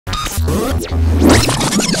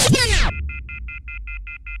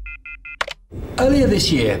Earlier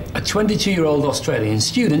this year, a 22-year-old Australian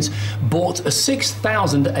student bought a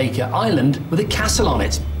 6,000-acre island with a castle on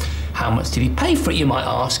it. How much did he pay for it, you might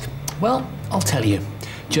ask? Well, I'll tell you.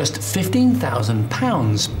 Just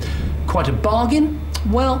 £15,000. Quite a bargain?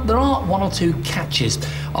 Well, there are one or two catches.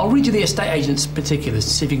 I'll read you the estate agent's particulars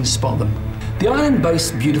to see if you can spot them. The island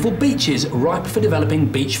boasts beautiful beaches ripe for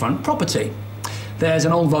developing beachfront property. There's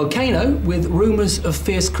an old volcano with rumours of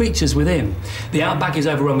fierce creatures within. The outback is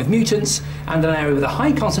overrun with mutants and an area with a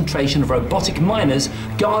high concentration of robotic miners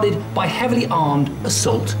guarded by heavily armed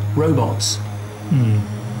assault robots.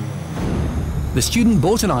 The student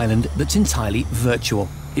bought an island that's entirely virtual.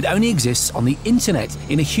 It only exists on the internet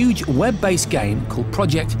in a huge web-based game called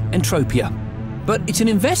Project Entropia. But it's an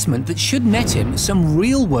investment that should net him some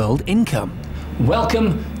real-world income.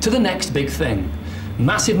 Welcome to the next big thing.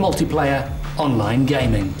 Massive multiplayer online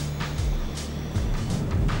gaming.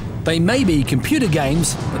 They may be computer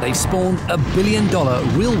games, but they've spawned a billion-dollar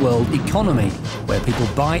real-world economy where people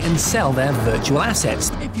buy and sell their virtual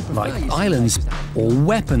assets, like islands, or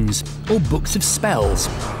weapons, or books of spells.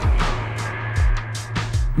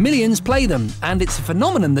 Millions play them, and it's a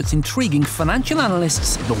phenomenon that's intriguing financial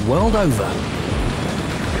analysts the world over.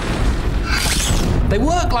 They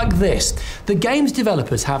work like this. The game's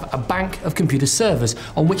developers have a bank of computer servers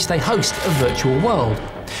on which they host a virtual world.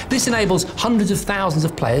 This enables hundreds of thousands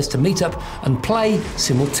of players to meet up and play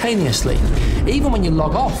simultaneously. Even when you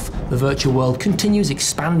log off, the virtual world continues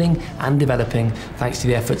expanding and developing thanks to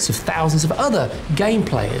the efforts of thousands of other game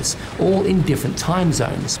players, all in different time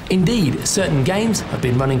zones. Indeed, certain games have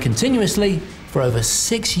been running continuously for over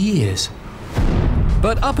 6 years.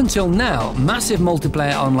 But up until now, massive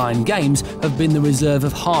multiplayer online games have been the reserve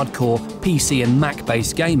of hardcore PC and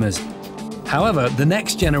Mac-based gamers. However, the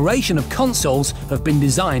next generation of consoles have been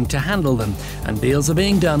designed to handle them, and deals are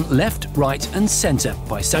being done left, right and centre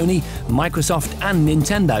by Sony, Microsoft and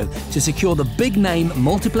Nintendo to secure the big-name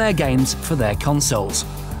multiplayer games for their consoles.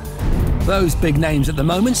 Those big names at the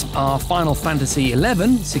moment are Final Fantasy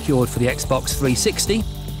XI, secured for the Xbox 360,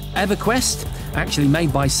 EverQuest, actually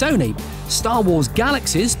made by Sony, Star Wars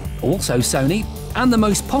Galaxies, also Sony, and the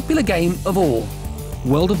most popular game of all,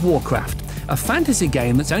 World of Warcraft, a fantasy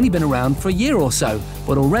game that's only been around for a year or so,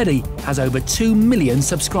 but already has over 2 million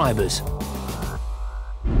subscribers.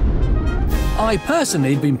 I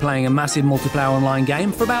personally have been playing a massive multiplayer online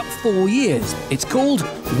game for about 4 years. It's called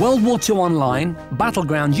World War II Online,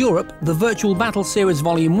 Battleground Europe, the Virtual Battle Series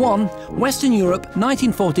Volume 1, Western Europe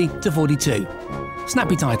 1940 to 42.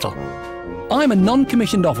 Snappy title. I'm a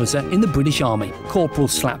non-commissioned officer in the British Army, Corporal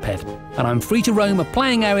Slaphead, and I'm free to roam a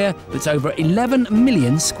playing area that's over 11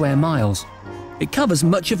 million square miles. It covers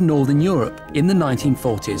much of Northern Europe in the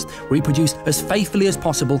 1940s, reproduced as faithfully as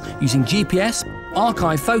possible using GPS,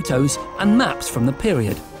 archive photos and maps from the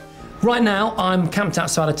period. Right now, I'm camped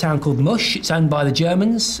outside a town called Mush. It's owned by the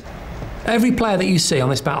Germans. Every player that you see on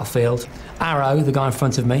this battlefield, Arrow, the guy in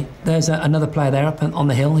front of me, there's another player there up on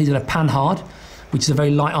the hill. He's in a Panhard, which is a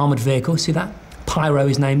very light armoured vehicle, see that? Pyro,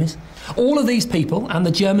 his name is. All of these people and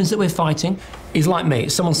the Germans that we're fighting is like me.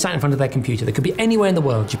 It's someone sat in front of their computer. They could be anywhere in the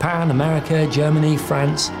world, Japan, America, Germany,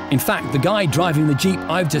 France. In fact, the guy driving the Jeep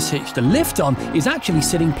I've just hitched a lift on is actually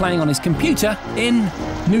sitting playing on his computer in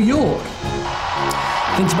New York.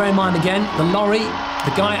 Thing to bear in mind again, the lorry,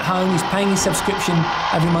 the guy at home who's paying his subscription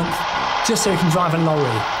every month just so he can drive a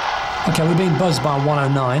lorry. Okay, we're being buzzed by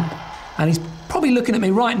 109 and he's probably looking at me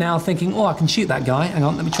right now thinking, oh, I can shoot that guy. Hang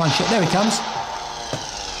on, let me try and shoot. There he comes.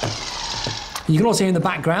 You can also hear in the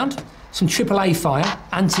background some AAA fire,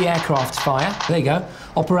 anti-aircraft fire. There you go.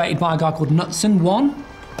 Operated by a guy called Knutson 1.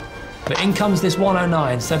 But in comes this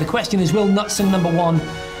 109. So the question is, will Knutson number 1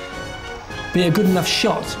 be a good enough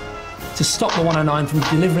shot to stop the 109 from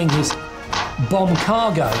delivering his bomb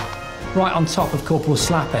cargo right on top of Corporal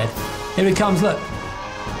Slaphead? Here he comes, look.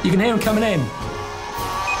 You can hear him coming in.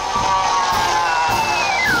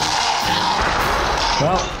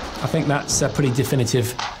 Well, I think that's a pretty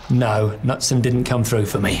definitive no. Knutson didn't come through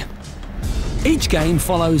for me. Each game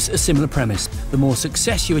follows a similar premise. The more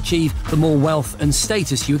success you achieve, the more wealth and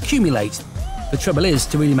status you accumulate. The trouble is,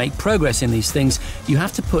 to really make progress in these things, you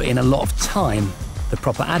have to put in a lot of time. The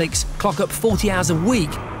proper addicts clock up 40 hours a week.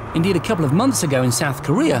 Indeed, a couple of months ago in South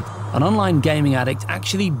Korea, an online gaming addict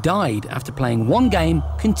actually died after playing one game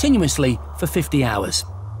continuously for 50 hours.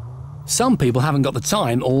 Some people haven't got the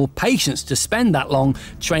time or patience to spend that long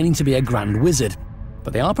training to be a grand wizard,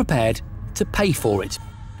 but they are prepared to pay for it.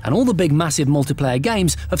 And all the big massive multiplayer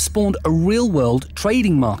games have spawned a real-world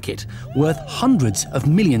trading market worth hundreds of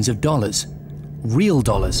millions of dollars. Real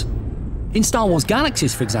dollars. In Star Wars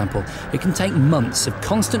Galaxies, for example, it can take months of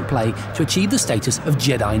constant play to achieve the status of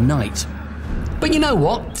Jedi Knight. But you know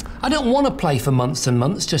what? I don't want to play for months and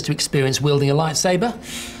months just to experience wielding a lightsaber.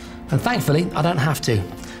 And thankfully, I don't have to,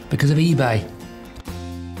 because of eBay.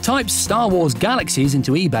 Type Star Wars Galaxies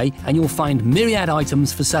into eBay and you'll find myriad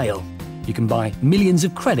items for sale. You can buy millions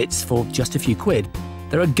of credits for just a few quid.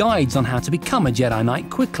 There are guides on how to become a Jedi Knight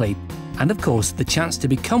quickly, and of course the chance to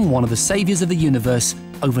become one of the saviours of the universe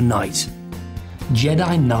overnight.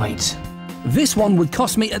 Jedi Knight. This one would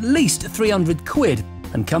cost me at least 300 quid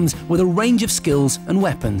and comes with a range of skills and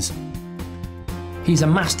weapons. He's a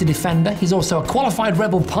master defender, he's also a qualified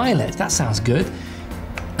rebel pilot, that sounds good.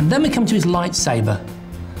 And then we come to his lightsaber.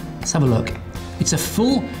 Let's have a look. It's a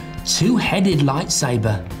full two-headed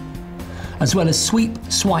lightsaber, as well as sweep,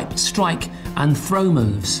 swipe, strike and throw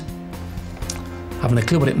moves. I haven't a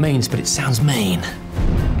clue what it means, but it sounds mean.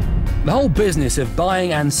 The whole business of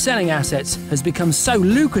buying and selling assets has become so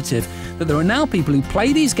lucrative that there are now people who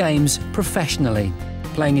play these games professionally,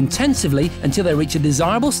 playing intensively until they reach a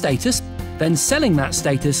desirable status, then selling that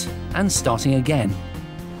status and starting again.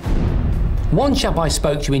 One chap I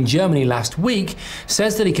spoke to in Germany last week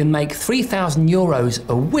says that he can make 3,000 euros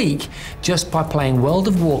a week just by playing World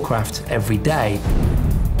of Warcraft every day.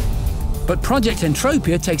 But Project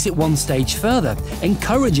Entropia takes it one stage further,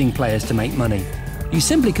 encouraging players to make money. You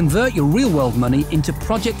simply convert your real-world money into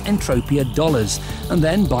Project Entropia dollars and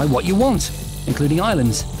then buy what you want, including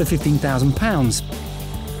islands for £15,000.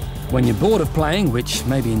 When you're bored of playing, which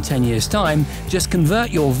may be in 10 years' time, just convert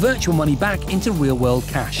your virtual money back into real-world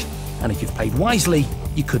cash. And if you've played wisely,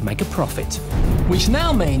 you could make a profit. Which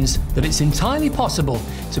now means that it's entirely possible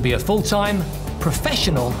to be a full-time,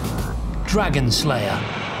 professional Dragon Slayer.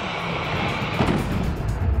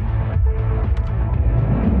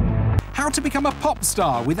 How to become a pop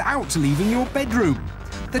star without leaving your bedroom.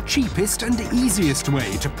 The cheapest and easiest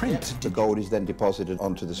way to print. The gold is then deposited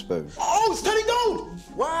onto the spoon. Oh, it's turning gold!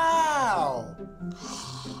 Wow!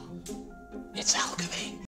 It's alchemy.